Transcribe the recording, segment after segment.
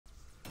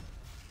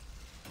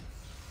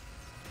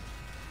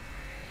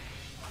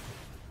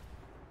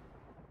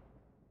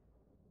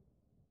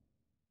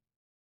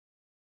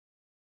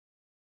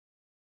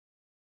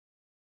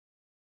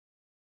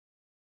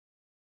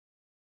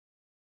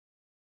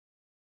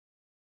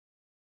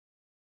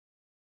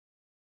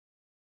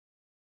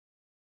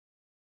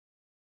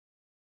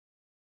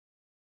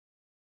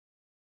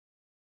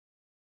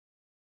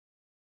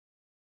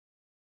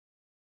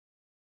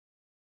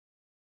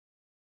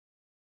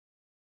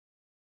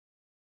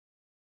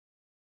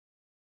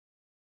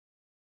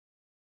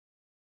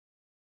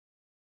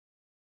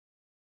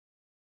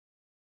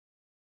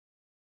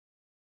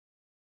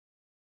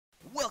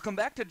Welcome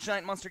back to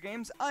Giant Monster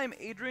Games. I'm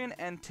Adrian,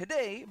 and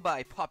today,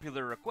 by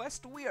popular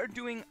request, we are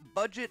doing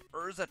Budget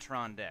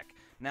Urzatron deck.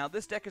 Now,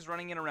 this deck is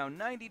running in around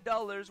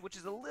 $90, which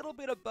is a little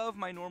bit above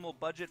my normal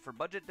budget for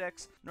budget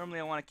decks.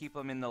 Normally, I want to keep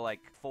them in the like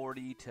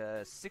 $40 to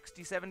 $60,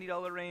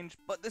 $70 range,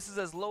 but this is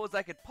as low as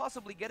I could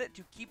possibly get it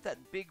to keep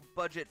that big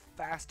budget,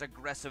 fast,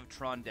 aggressive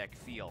Tron deck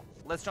feel.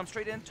 Let's jump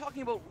straight in,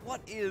 talking about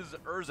what is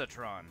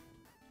Urzatron.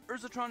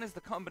 Urzatron is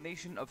the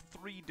combination of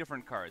three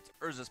different cards: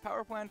 Urza's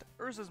Power Plant,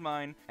 Urza's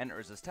Mine, and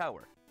Urza's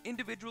Tower.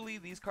 Individually,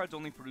 these cards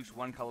only produce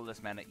one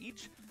colorless mana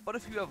each, but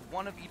if you have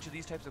one of each of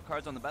these types of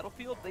cards on the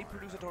battlefield, they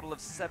produce a total of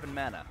 7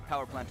 mana,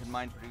 Power Plant and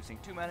Mine producing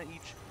 2 mana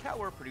each,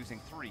 Tower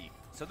producing 3.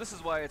 So this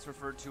is why it's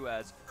referred to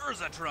as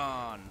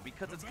Urzatron,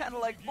 because it's kind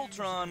of like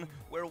Voltron,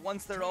 where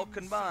once they're all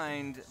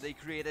combined, they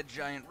create a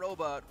giant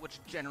robot, which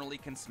generally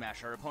can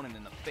smash our opponent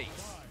in the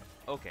face.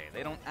 Okay,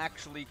 they don't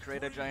actually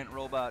create a giant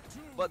robot,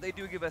 but they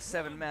do give us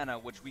 7 mana,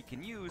 which we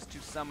can use to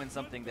summon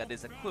something that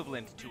is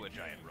equivalent to a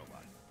giant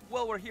robot.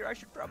 While we're here, I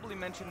should probably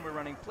mention we're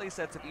running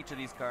playsets of each of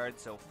these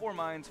cards, so 4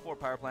 mines, 4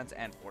 power plants,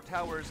 and 4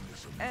 towers.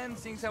 And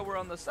seeing as how we're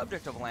on the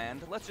subject of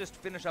land, let's just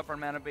finish up our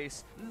mana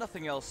base.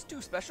 Nothing else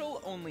too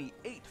special, only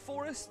 8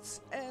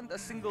 forests, and a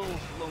single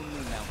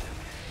lonely mountain.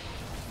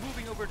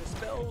 Moving over to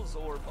spells,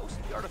 or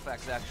mostly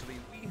artifacts actually,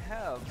 we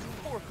have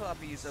 4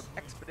 copies of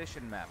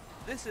Expedition Map.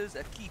 This is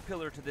a key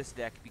pillar to this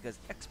deck because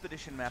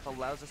Expedition Map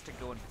allows us to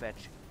go and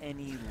fetch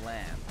any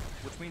land,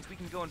 which means we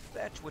can go and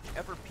fetch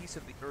whichever piece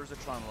of the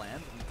Urzatron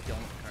land we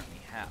don't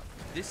currently have.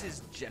 This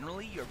is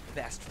generally your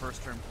best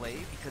first turn play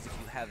because if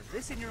you have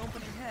this in your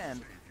opening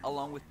hand,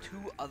 along with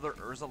 2 other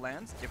Urza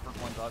lands, different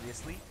ones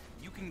obviously,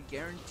 you can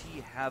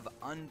guarantee have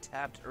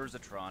untapped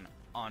Urzatron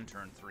on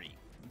turn 3.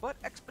 But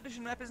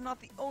Expedition Map is not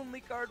the only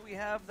card we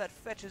have that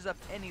fetches up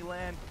any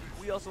land.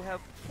 We also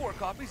have 4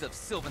 copies of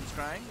Sylvan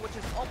Scrying, which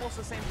is almost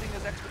the same thing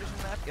as Expedition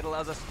Map. It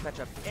allows us to fetch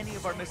up any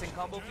of our missing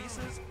combo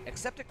pieces,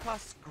 except it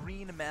costs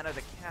green mana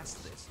to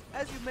cast this.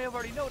 As you may have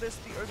already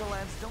noticed, the Urza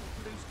lands don't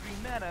produce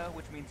green mana,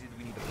 which means either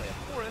we need to play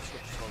a forest,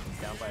 which slows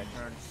us down by a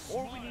turn,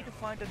 or we need to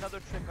find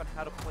another trick on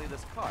how to play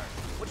this card,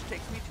 which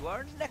takes me to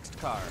our next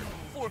card,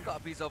 4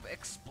 copies of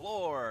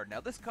Explore.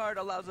 Now this card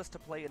allows us to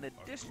play an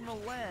additional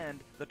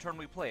land the turn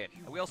we play it.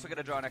 We also get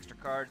to draw an extra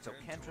card, so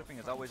cantripping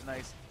is always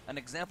nice. An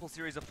example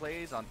series of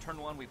plays: on turn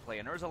 1 we play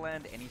an Urza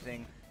land,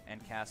 anything,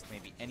 and cast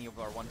maybe any of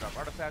our 1-drop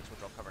artifacts, which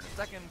I'll cover in a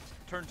second.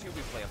 Turn 2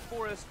 we play a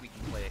forest, we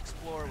can play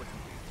Explore, which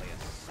means we can play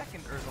a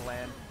second Urza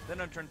land.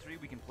 Then on turn 3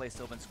 we can play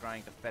Sylvan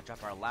Scrying to fetch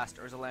up our last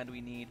Urza land we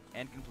need,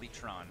 and complete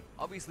Tron.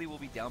 Obviously we'll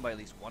be down by at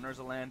least 1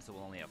 Urza land, so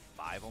we'll only have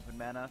 5 open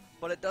mana,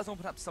 but it does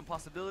open up some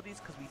possibilities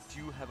because we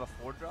do have a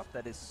 4-drop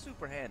that is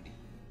super handy.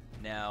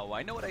 Now,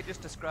 I know what I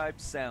just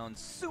described sounds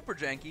super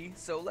janky,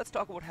 so let's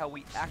talk about how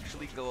we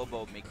actually go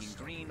about making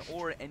green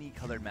or any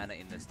colored mana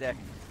in this deck,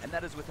 and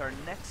that is with our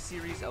next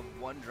series of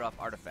 1-drop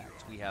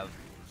artifacts. We have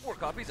 4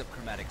 copies of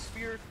Chromatic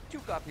Sphere, 2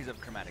 copies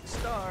of Chromatic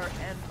Star,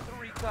 and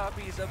 3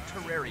 copies of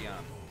Terrarium.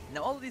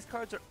 Now all of these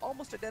cards are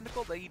almost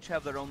identical, they each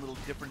have their own little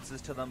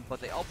differences to them,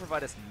 but they all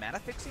provide us mana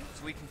fixing,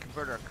 so we can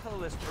convert our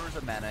colorless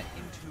Urza mana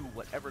into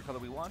whatever color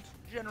we want,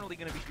 generally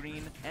going to be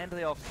green, and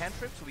they all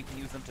cantrip, so we can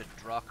use them to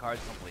draw cards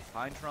from play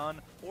Fine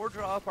Tron, or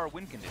draw up our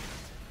win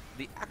conditions.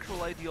 The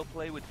actual ideal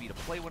play would be to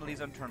play one of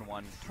these on turn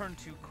 1, turn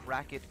 2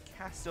 crack it,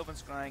 cast Sylvan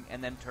Scrying,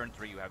 and then turn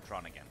 3 you have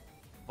Tron again.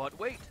 But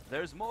wait,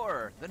 there's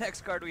more! The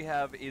next card we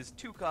have is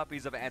 2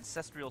 copies of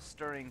Ancestral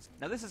Stirrings.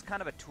 Now this is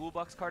kind of a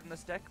toolbox card in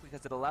this deck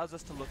because it allows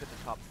us to look at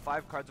the top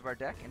 5 cards of our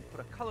deck and put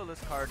a colorless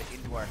card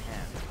into our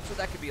hand. So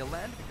that could be a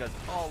land because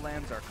all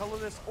lands are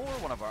colorless, or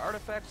one of our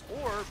artifacts,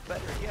 or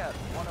better yet,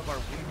 one of our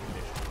win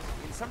conditions.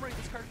 In summary,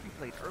 this card can be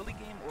played early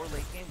game or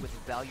late game with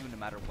value no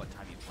matter what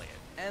time you play it.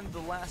 And the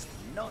last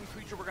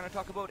non-creature we're going to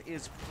talk about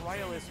is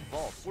Priorless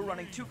Vault. We're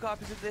running 2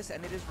 copies of this,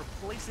 and it is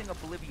replacing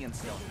Oblivion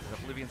Stone.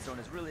 Because Oblivion Stone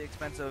is really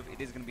expensive,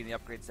 it is going to be in the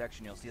upgrade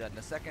section, you'll see that in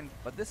a second.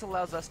 But this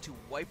allows us to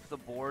wipe the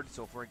board,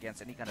 so if we're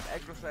against any kind of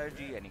aggro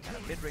strategy, any kind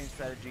of mid-range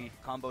strategy,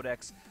 combo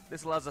decks,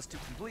 this allows us to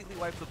completely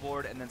wipe the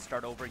board and then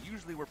start over.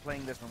 Usually we're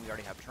playing this when we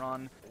already have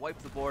Tron, wipe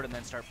the board, and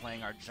then start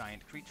playing our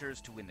giant creatures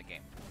to win the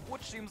game.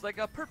 Which seems like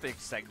a perfect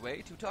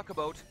segue to talk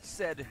about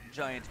said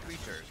giant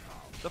creatures.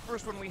 The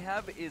first one we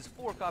have is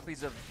 4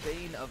 copies of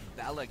Bane of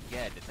Valaged.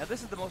 Now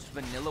this is the most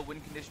vanilla win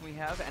condition we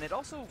have, and it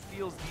also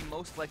feels the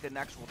most like an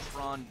actual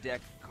Tron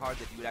deck card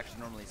that you would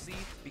actually normally see,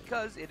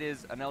 because it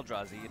is an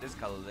Eldrazi, it is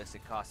colorless,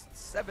 it costs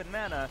 7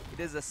 mana, it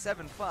is a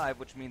 7/5,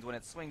 which means when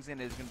it swings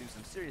in it is going to do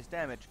some serious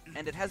damage,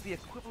 and it has the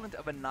equivalent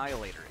of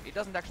Annihilator. It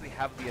doesn't actually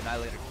have the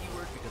Annihilator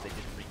keyword because they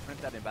didn't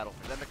reprint that in Battle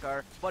for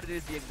Zendikar, but it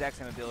is the exact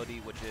same ability,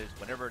 which is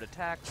whenever it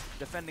attacks,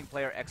 defending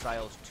player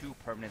exiles 2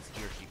 permanents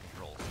he or she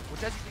controls.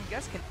 Which, as you can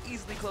guess, can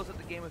easily close out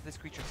the game if this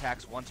creature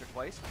attacks once or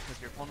twice,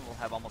 because your opponent will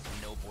have almost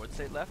no board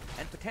state left,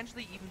 and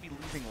potentially even be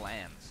losing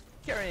lands.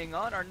 Carrying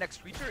on, our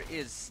next creature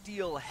is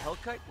Steel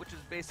Hellkite, which is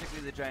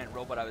basically the giant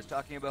robot I was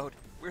talking about.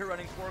 We're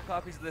running 4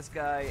 copies of this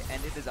guy,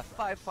 and it is a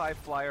 5/5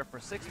 flyer for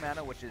 6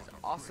 mana, which is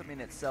awesome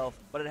in itself,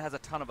 but it has a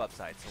ton of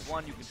upside. So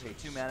 1, you can pay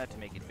 2 mana to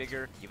make it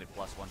bigger, give it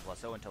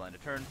 +1/+0 until end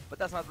of turn, but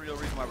that's not the real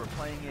reason why we're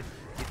playing it.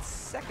 Its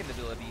second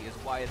ability is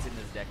why it's in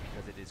this deck,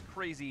 because it is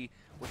crazy,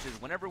 which is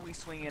whenever we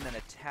swing in and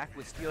attack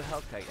with Steel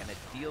Hellkite and it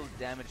deals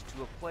damage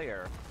to a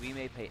player, we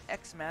may pay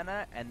X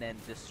mana and then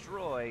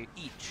destroy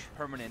each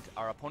permanent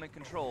our opponent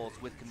controls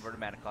with converted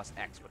mana cost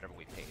X, whatever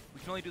we paid. We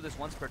can only do this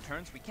once per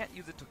turn, so we can't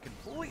use it to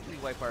completely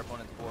wipe our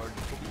opponent's board,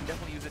 but we can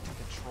definitely use it to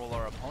control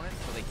our opponent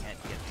so they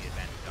can't get the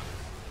advantage on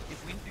us.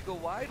 If we need to go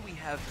wide, we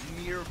have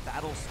Mere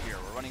Battle Spear.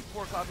 We're running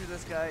 4 copies of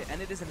this guy,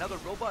 and it is another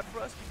robot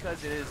for us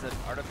because it is an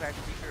artifact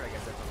creature. I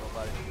guess that's a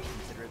robot if you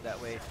consider it that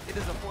way. It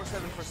is a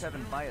 4/7 for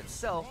 7 by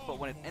itself, but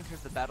when it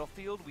enters the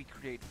battlefield, we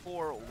create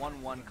 4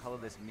 1/1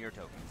 colorless Mere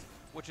tokens,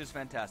 which is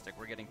fantastic.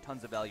 We're getting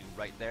tons of value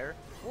right there.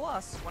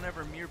 Plus,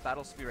 whenever Mere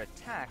Battle Spear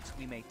attacks,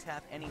 we may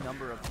tap any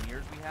number of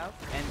Meres we have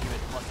and give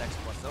it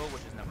 +X/+0,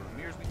 which is the number of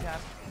Meres we tap.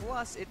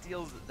 Plus, it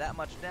deals that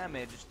much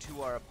damage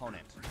to our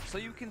opponent. So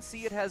you can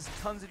see it has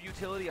tons of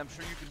utility. I'm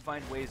sure you can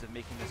find ways of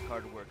making this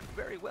card work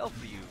very well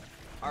for you.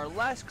 Our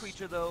last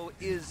creature, though,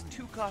 is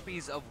 2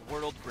 copies of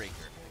World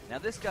Breaker. Now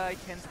this guy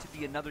tends to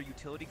be another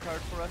utility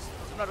card for us,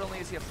 so not only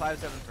is he a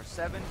 5/7 for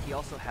 7, he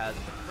also has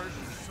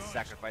recursion. We can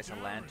sacrifice a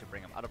land to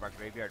bring him out of our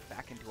graveyard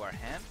back into our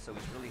hand, so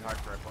he's really hard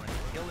for our opponent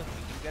to kill if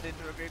we do get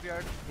into our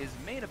graveyard. His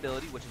main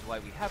ability, which is why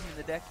we have him in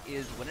the deck,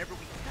 is whenever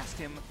we cast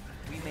him,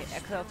 we may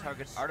exile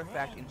target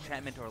artifact,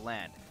 enchantment, or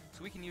land.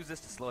 So we can use this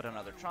to slow down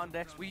other Tron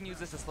decks. We can use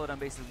this to slow down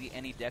basically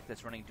any deck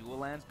that's running dual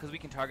lands, because we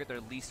can target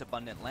their least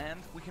abundant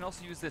land. We can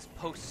also use this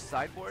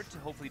post-sideboard to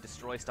hopefully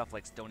destroy stuff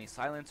like Stony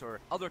Silence or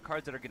other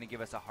cards that are going to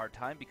give us a hard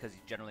time, because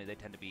generally they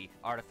tend to be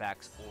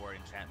artifacts or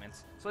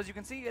enchantments. So as you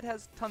can see, it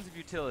has tons of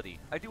utility.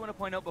 I do want to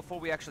point out before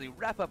we actually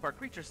wrap up our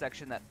creature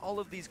section that all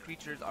of these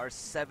creatures are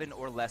 7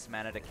 or less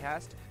mana to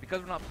cast. Because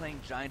we're not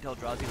playing giant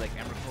Eldrazi like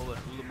Emrakul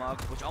and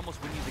Ulamog, which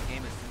almost win you the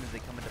game as soon as they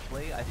come into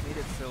play, I've made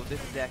it so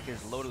this deck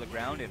is low to the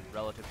ground in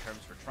relative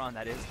terms for Tron,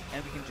 that is,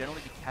 and we can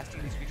generally be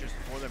casting these creatures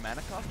for their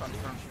mana cost on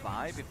turn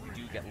 5 if we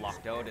do get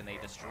locked out and they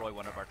destroy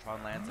one of our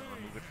Tron lands and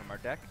remove it from our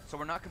deck. So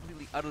we're not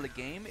completely out of the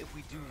game if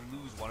we do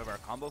lose one of our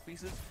combo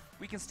pieces.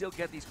 We can still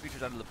get these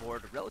creatures out of the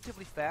board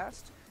relatively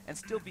fast and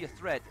still be a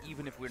threat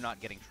even if we're not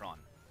getting Tron.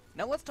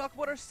 Now let's talk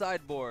about our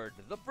sideboard.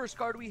 The first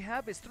card we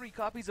have is 3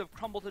 copies of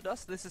Crumble to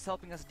Dust. This is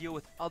helping us deal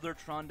with other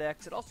Tron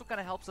decks. It also kind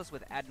of helps us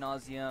with Ad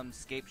Nauseam,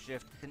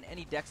 Scapeshift, and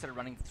any decks that are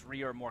running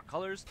 3 or more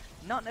colors.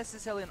 Not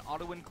necessarily an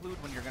auto-include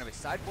when you're going to be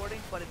sideboarding,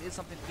 but it is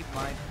something to keep in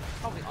mind.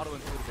 Probably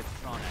auto-include if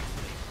it's Tron,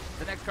 actually.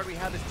 The next card we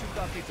have is 2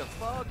 copies of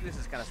Fog. This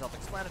is kind of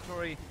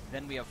self-explanatory.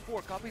 Then we have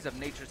 4 copies of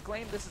Nature's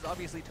Claim. This is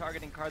obviously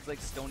targeting cards like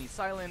Stony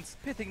Silence,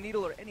 Pithing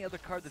Needle, or any other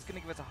card that's going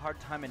to give us a hard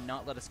time and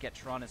not let us get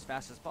Tron as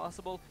fast as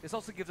possible. This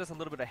also gives us a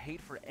little bit of hate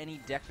for any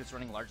deck that's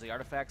running largely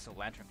artifacts, so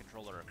Lantern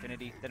Control or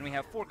Affinity. Then we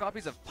have 4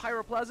 copies of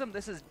Pyroplasm.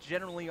 This is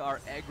generally our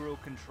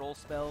aggro control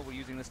spell. We're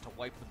using this to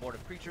wipe the board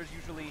of creatures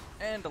usually.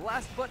 And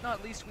last but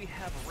not least, we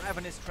have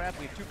Ravenous Trap.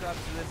 We have 2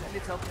 copies of this, and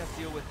it's helping us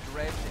deal with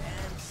Dredge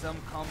and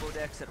some combo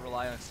decks that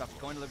rely on stuff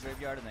going to the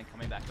graveyard and then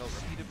coming back out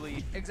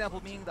repeatedly. Example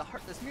being the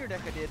Heartless Mirror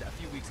deck I did a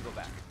few weeks ago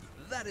back.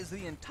 That is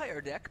the entire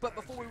deck, but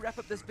before we wrap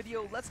up this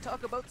video, let's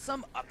talk about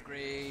some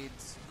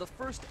upgrades. The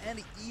first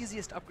and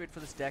easiest upgrade for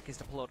this deck is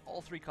to pull out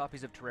all 3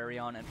 copies of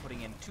Terrarion and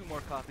putting in 2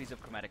 more copies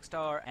of Chromatic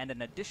Star and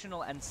an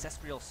additional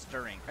Ancestral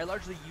Stirring. I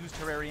largely used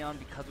Terrarion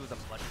because it was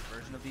a budget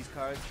version of these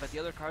cards, but the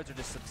other cards are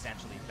just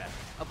substantially better.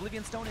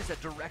 Oblivion Stone is a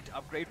direct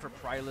upgrade for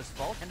Priorless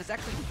Vault and is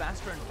actually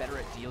faster and better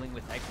at dealing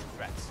with exit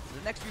threats.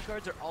 The next few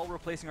cards are all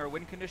replacing our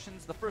win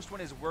conditions. The first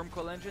one is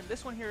Wormcoil Engine.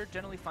 This one here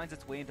generally finds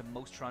its way into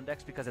most Tron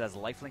decks because it has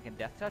Lifelink and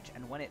Death Touch,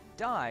 and when it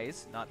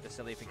dies, not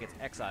necessarily if it gets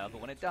exiled, but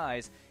when it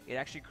dies, it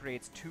actually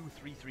creates 2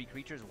 3/3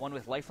 creatures, one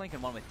with Lifelink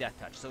and one with Death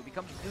Touch, so it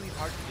becomes really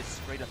hard to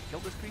just straight up kill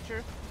this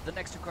creature. The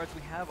next 2 cards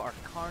we have are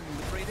Karn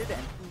Liberated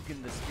and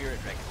Ugin the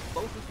Spirit Dragon.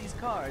 Both of these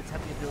cards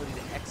have the ability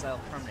to exile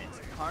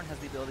permanents. Karn has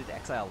the ability to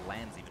exile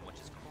lands even,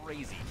 which is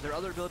crazy. Their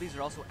other abilities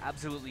are also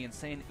absolutely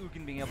insane,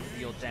 Ugin being able to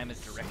deal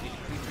damage directly to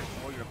creatures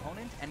or your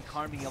opponent, and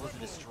Karn being able to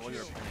destroy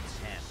your opponent's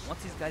hand.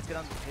 Once these guys get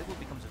on the table, it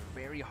becomes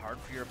very hard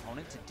for your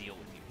opponent to deal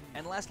with you.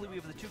 And lastly, we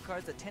have the 2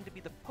 cards that tend to be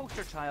the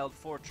poster child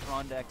for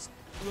Tron decks,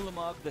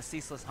 Ulamog, the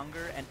Ceaseless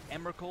Hunger, and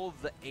Emrakul,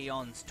 the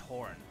Aeon's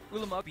Torn.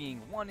 Ulamog being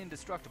 1,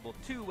 indestructible,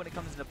 2, when it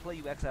comes into play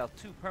you exile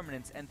 2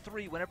 permanents, and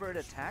 3, whenever it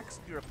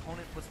attacks, your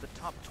opponent puts the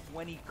top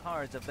 20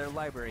 cards of their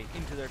library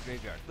into their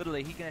graveyard.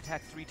 Literally, he can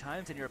attack 3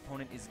 times and your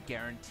opponent is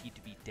guaranteed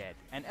to be dead.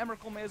 And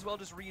Emrakul may as well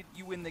just read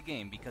you win the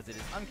game, because it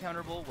is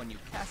uncounterable. When you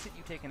cast it,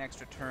 you take an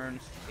extra turn.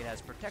 It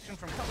has protection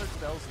from colored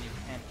spells, so you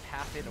can't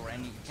tap it or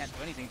you can't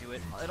do anything to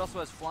it. It also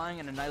has Flying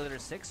and Annihilator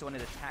 6, so when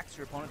it attacks,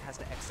 your opponent has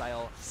to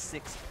exile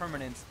 6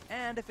 permanents,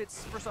 and if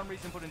it's for some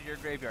reason put into your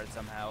graveyard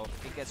somehow,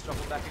 it gets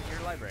shuffled back into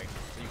your library.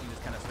 So you can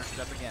just kind of search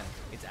it up again.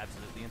 It's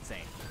absolutely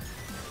insane.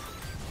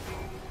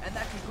 And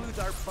that concludes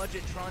our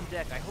budget Tron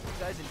deck. I hope you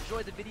guys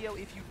enjoyed the video.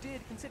 If you did,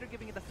 consider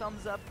giving it a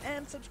thumbs up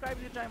and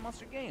subscribing to Giant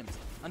Monster Games.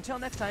 Until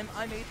next time,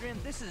 I'm Adrian,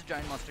 this is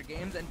Giant Monster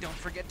Games, and don't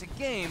forget to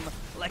game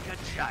like a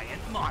giant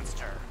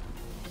monster.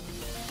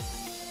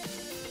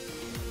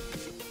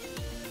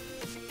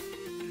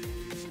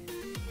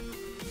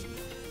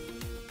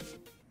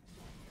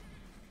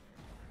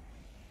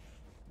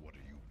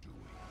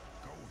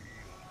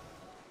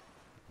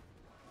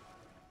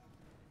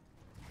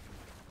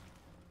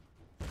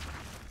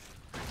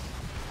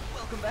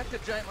 Welcome back to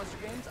Giant Monster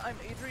Games. I'm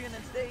Adrian,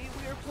 and today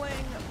we are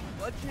playing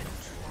Budget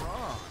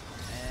Tron.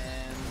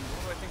 And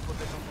what do I think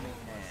about this opening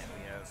hand?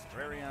 We have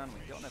Terrarion,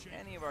 we don't have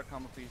any of our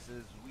combo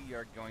pieces, we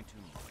are going to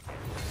mulligan.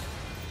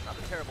 Not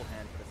a terrible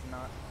hand, but it's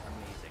not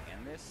amazing.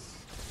 And this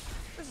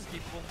is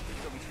keepable. We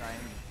still be trying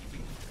and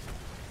keeping.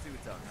 Let's see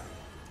what's out now.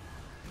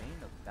 Main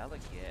of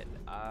Balaged.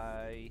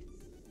 I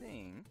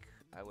think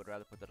I would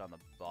rather put that on the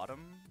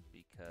bottom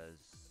because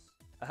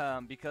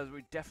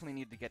we definitely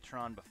need to get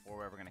Tron before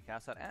we're ever going to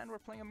cast that, and we're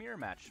playing a mirror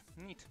match.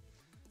 Neat.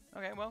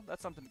 Okay, well,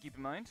 that's something to keep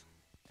in mind.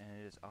 And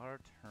it is our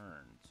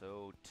turn.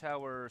 So,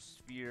 tower,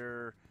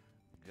 sphere,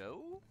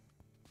 go?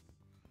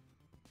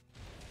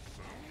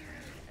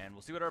 And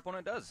we'll see what our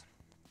opponent does.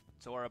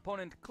 So our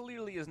opponent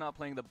clearly is not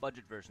playing the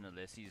budget version of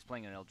this. He's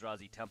playing an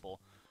Eldrazi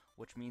Temple,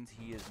 which means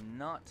he is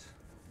not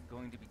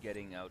going to be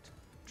getting out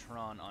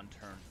Tron on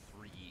turn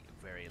 3,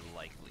 very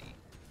likely.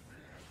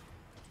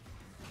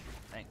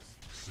 Thanks.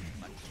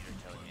 Much you're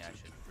telling me I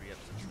should free up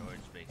some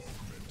storage space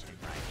in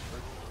my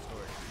virtual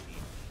storage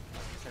machine.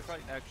 Which I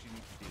probably actually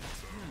need to do.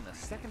 A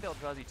second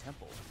Eldrazi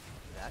Temple.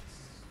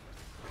 That's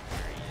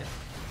curious.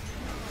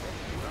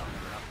 Well,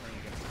 we're not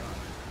playing against Tron.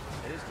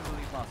 It is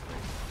completely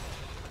possible.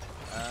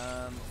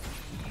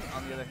 He,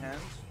 on the other hand,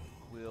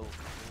 will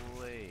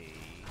play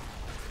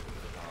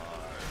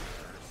our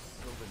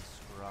Sylvan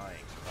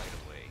Scrying right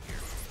away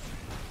here.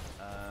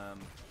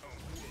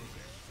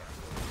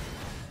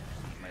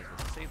 Might as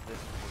well save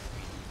this before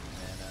we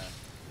mana.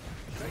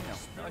 Actually,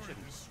 no, I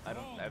shouldn't. I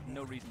have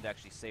no reason to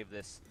actually save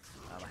this.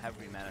 I have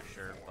green mana,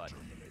 sure, but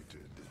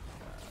there's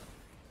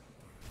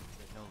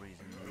no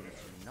reason to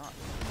not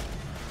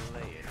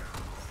play it.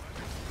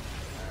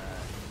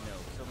 No,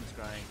 Sylvan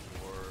Scrying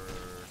for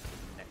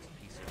next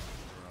piece of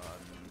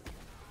Tron.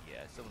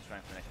 Yeah, Sylvan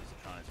Scrying for the next piece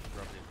of Tron is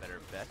probably a better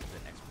bet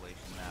than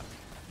Exploration Map.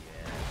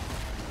 Yeah.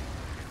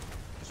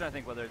 Just trying to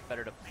think whether it's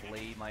better to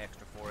play my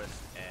extra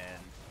forest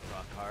and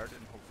draw a card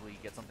and hopefully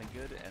get something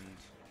good and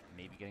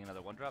maybe getting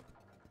another 1-drop.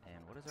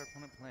 And what is our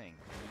opponent playing?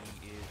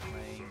 He is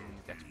playing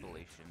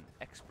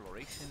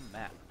Exploration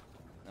Map.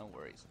 No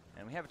worries.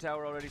 And we have a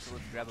tower already, so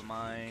let's grab a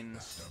mine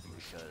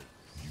because a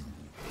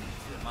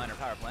mine or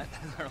power plant.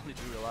 That's our only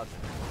two real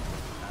options.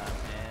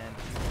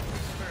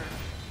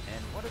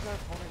 And what is our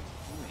opponent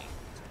doing?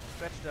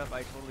 Fetched up.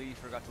 I totally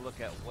forgot to look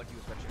at what he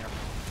was fetching up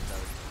because I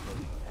was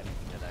loading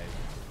anything that I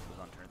was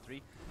on turn 3.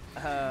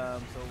 So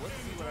let's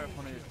see what our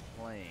opponent is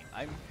playing.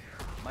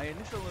 My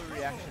initial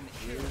reaction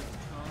is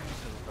Tron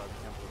because Eldrazi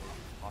Temple is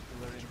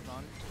popular in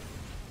Tron.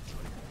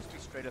 Just be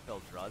straight up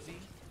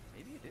Eldrazi.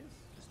 Maybe it is.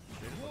 Just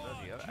straight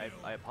up Eldrazi.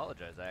 I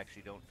apologize. I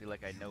actually don't feel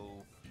like I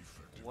know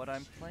what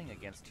I'm playing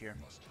against here.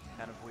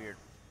 Kind of weird.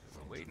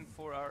 We're waiting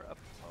for our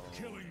opponent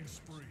to do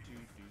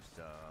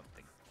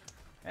something.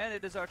 And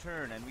it is our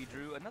turn, and we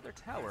drew another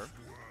tower.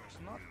 It's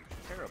not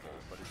terrible,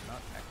 but it's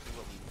not actually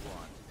what we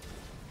want.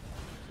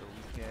 So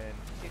we can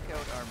kick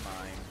out our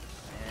mine,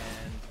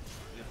 and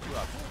we have two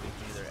options. We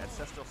can either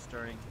Ancestral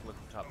Stirring to look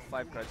at the top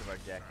 5 cards of our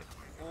deck,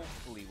 and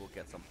hopefully we'll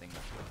get something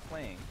that's worth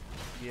playing.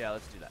 Yeah,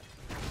 let's do that.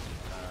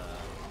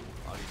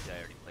 Obviously I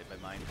already played my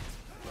mine,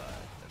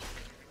 but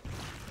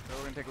so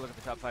we're going to take a look at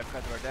the top 5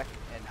 cards of our deck,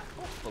 and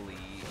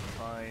hopefully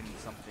find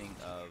something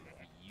of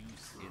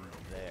use in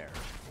there.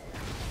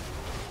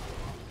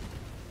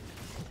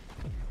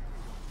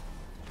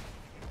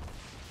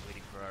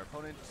 Our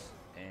opponent,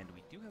 and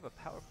we do have a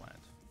power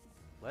plant.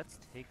 Let's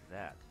take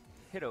that.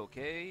 Hit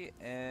OK,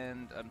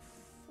 and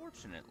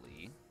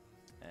unfortunately,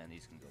 and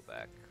these can go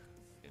back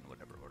in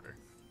whatever order,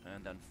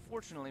 and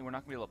unfortunately we're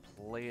not going to be able to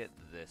play it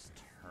this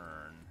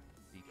turn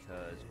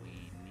because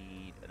we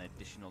need an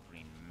additional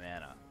green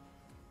mana.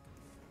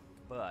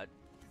 But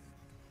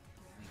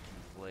we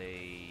can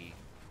play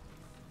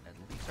at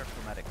least our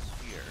Chromatic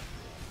Sphere,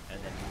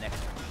 and then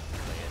next turn we can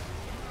play it.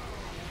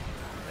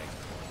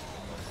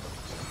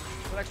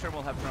 So next turn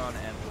we'll have Tron,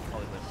 and we'll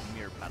probably win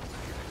Mirror Battle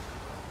here.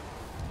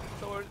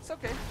 So it's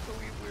okay. So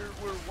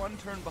we're 1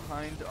 turn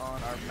behind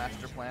on our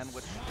master plan,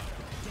 which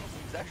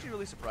is actually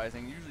really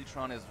surprising. Usually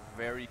Tron is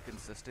very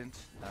consistent.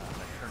 At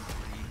turn 3,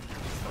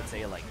 I would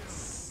say like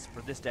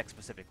for this deck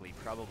specifically,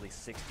 probably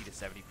 60 to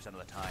 70% of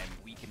the time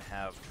we can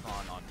have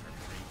Tron on turn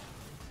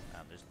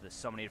 3. There's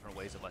so many different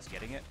ways of us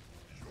getting it.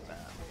 But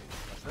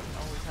it doesn't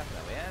always happen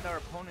that way. And our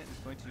opponent is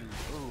going to.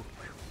 Ooh.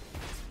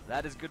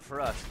 That is good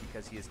for us,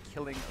 because he is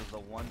killing the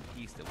one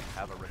piece that we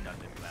have a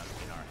redundant amount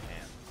in our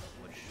hand,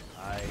 which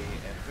I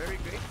am very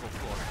grateful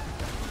for.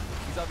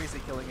 He's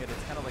obviously killing it.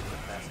 It's kind of like the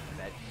best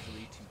bet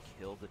usually to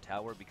kill the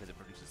tower because it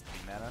produces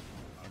 3 mana.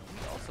 And we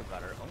also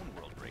got our own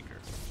World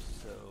Breaker.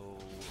 So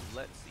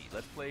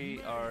let's play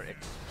our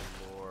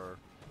Explore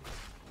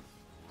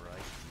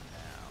right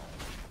now.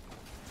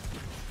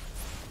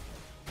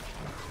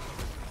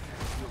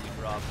 See what we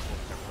draw before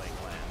we start playing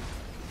land.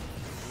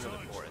 These are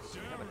the forests, so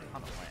we have a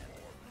ton of land.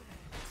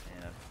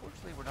 And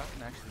unfortunately, we're not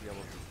going to actually be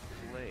able to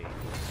play.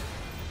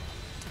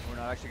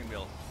 We're not actually going to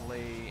be able to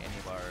play any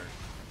of our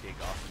big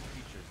awesome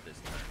creatures this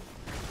turn,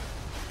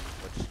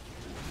 which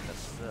kind of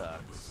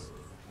sucks.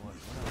 What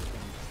else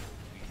can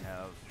we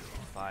have?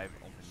 5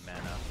 open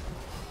mana.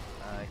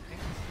 I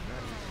think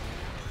that is...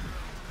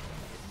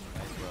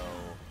 Might as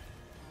well...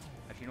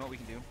 Actually, you know what we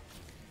can do?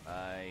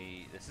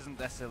 This isn't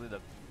necessarily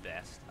the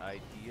best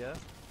idea.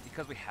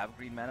 Because we have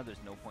green mana,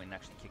 there's no point in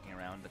actually kicking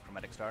around the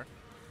Chromatic Star.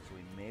 So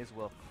we may as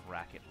well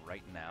crack it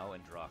right now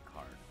and draw a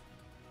card.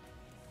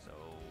 So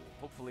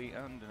hopefully,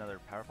 and another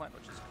power plant,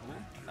 which is cool.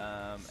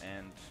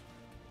 And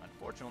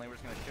unfortunately, we're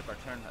just going to skip our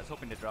turn. I was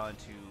hoping to draw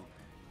into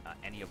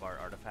any of our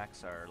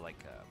artifacts, or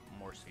like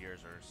more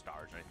spheres or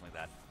stars or anything like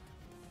that.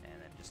 And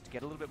then just to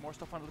get a little bit more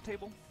stuff onto the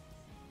table.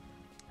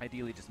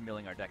 Ideally, just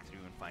milling our deck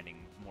through and finding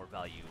more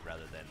value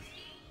rather than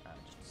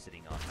just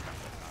sitting on stuff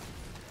that's not.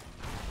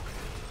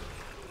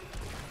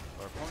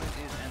 Our opponent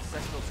is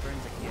Ancestral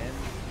Strings again.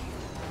 He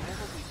will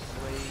probably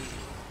play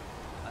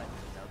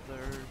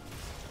another...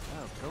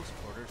 Oh, Ghost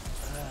Quarters.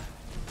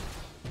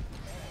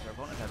 Our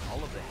opponent has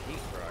all of the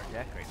hate for our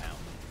deck right now.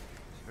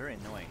 It's very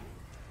annoying.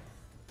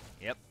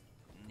 Yep.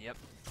 Yep.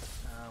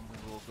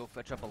 We will go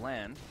fetch up a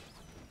land.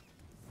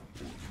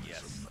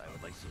 Yes, I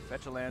would like to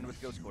fetch a land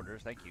with Ghost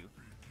Quarters. Thank you.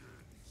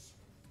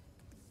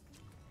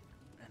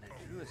 And I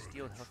drew a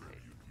Steel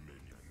Hellcate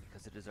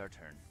because it is our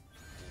turn.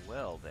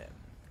 Well then.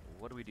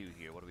 What do we do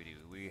here? What do we do?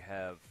 We're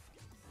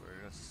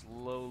gonna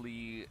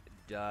slowly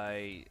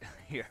die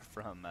here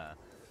from a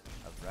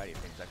variety of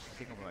things. Actually,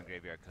 taking over my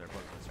graveyard because our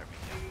opponent's gonna start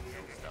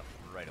making stuff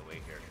right away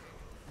here.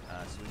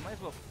 So we might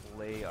as well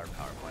play our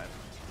power plant.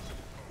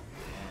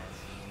 And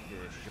we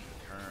need to ship the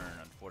turn,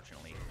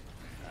 unfortunately.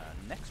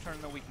 Next turn,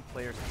 though, we can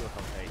play our Steel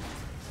Hellcate,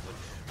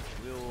 which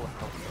will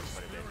help us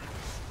quite a bit.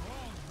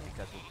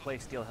 Because we'll play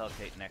Steel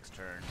Hellcate next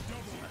turn.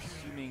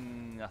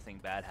 Assuming nothing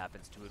bad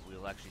happens to it,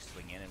 we'll actually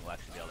swing in and we'll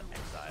actually be able to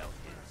exile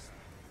his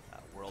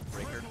World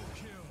Breaker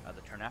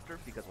the turn after,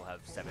 because we'll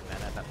have 7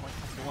 mana at that point.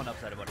 The one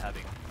upside about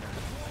having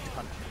a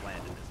ton of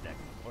land in this deck,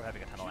 or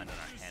having a ton of land in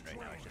our hand right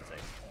now, I should say.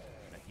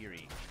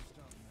 Nahiri.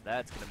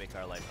 That's going to make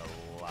our life a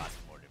lot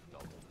more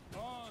difficult.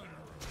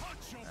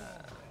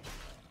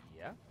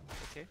 Yeah?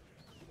 Okay.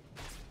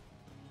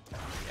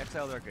 We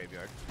exiled our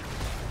graveyard. We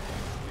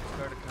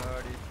discard a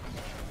card.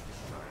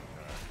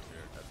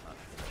 That's not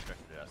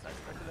directed at us. I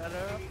directed at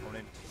our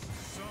opponent.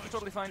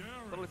 Totally fine.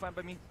 Totally fine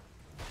by me.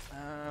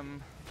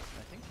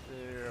 I think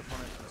their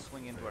opponent can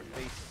swing into our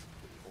face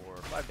for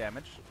 5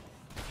 damage.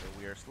 So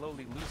we are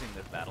slowly losing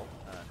this battle.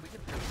 We can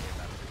play the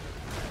battle.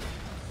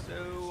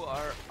 So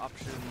our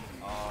options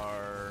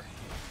are...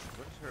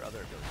 What is her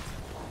other ability?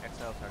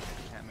 Exile target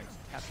enchantments,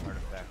 tap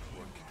artifact,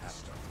 or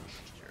cast a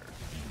creature.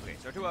 Okay,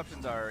 so our 2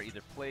 options are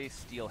either play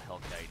Steel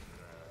Hellkite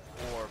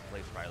or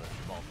play Fireless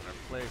Vault. And our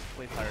play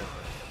Fireless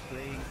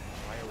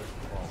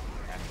Vault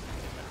actually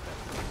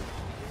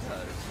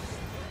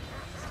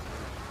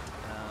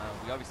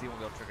we obviously won't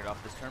be able to trigger it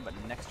off this turn, but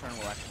next turn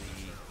we'll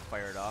actually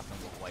fire it off and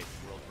we'll wipe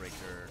World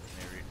Breaker,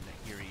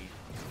 Nahiri,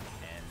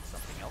 and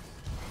something else.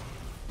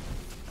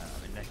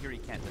 And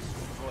Nahiri can't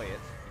destroy it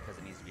because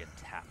it needs to be a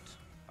tapped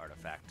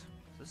artifact.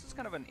 So this is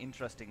kind of an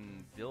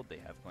interesting build they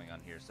have going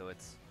on here. So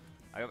it's...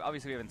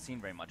 obviously we haven't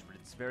seen very much, but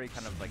it's very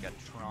kind of like a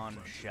Tron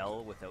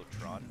shell without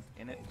Tron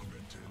in it.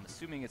 I'm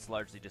assuming it's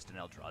largely just an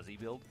Eldrazi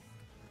build.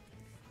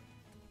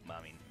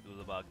 I mean,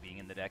 Ulabog being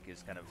in the deck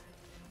is kind of...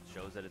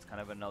 shows that it's kind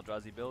of an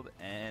Eldrazi build,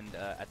 and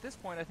at this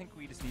point I think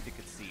we just need to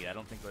concede. I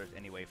don't think there's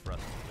any way for us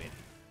to win.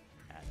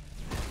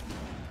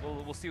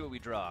 We'll see what we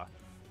draw,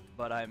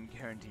 but I'm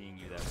guaranteeing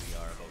you that we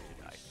are about to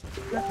die.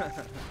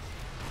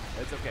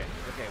 It's okay.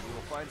 It's okay. We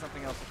will find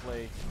something else to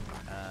play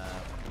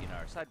in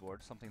our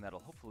sideboard, something that'll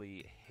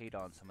hopefully hate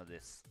on some of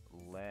this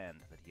land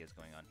that he has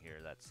going on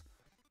here. That's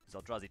his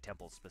Eldrazi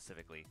Temple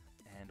specifically.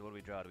 And what do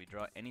we draw? Do we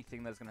draw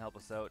anything that's going to help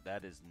us out?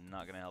 That is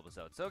not going to help us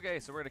out. So okay,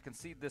 so we're going to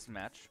concede this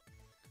match.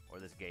 Or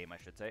this game, I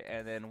should say,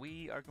 and then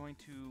we are going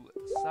to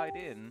side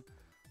in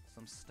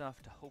some stuff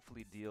to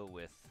hopefully deal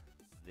with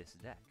this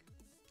deck.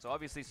 So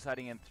obviously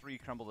siding in 3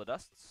 Crumble the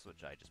Dusts,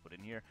 which I just put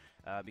in here,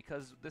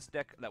 because this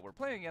deck that we're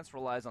playing against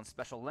relies on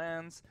special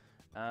lands.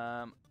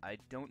 I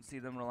don't see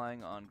them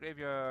relying on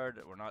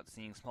Graveyard. We're not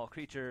seeing small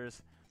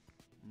creatures.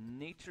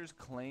 Nature's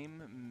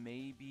Claim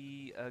may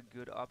be a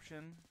good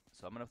option,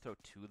 so I'm going to throw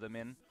 2 of them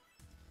in.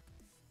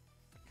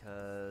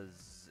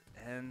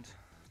 And...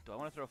 do I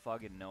want to throw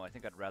Fog in? No, I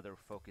think I'd rather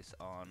focus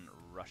on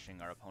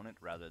rushing our opponent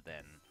rather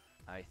than...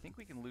 I think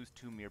we can lose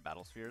 2 mere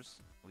Battle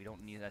Spheres. We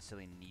don't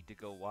necessarily need to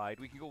go wide.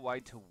 We can go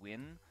wide to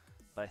win,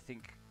 but I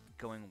think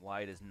going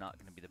wide is not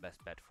going to be the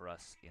best bet for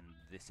us in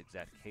this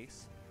exact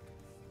case.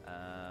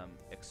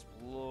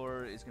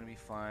 Explore is going to be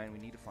fine. We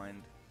need to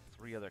find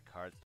 3 other cards.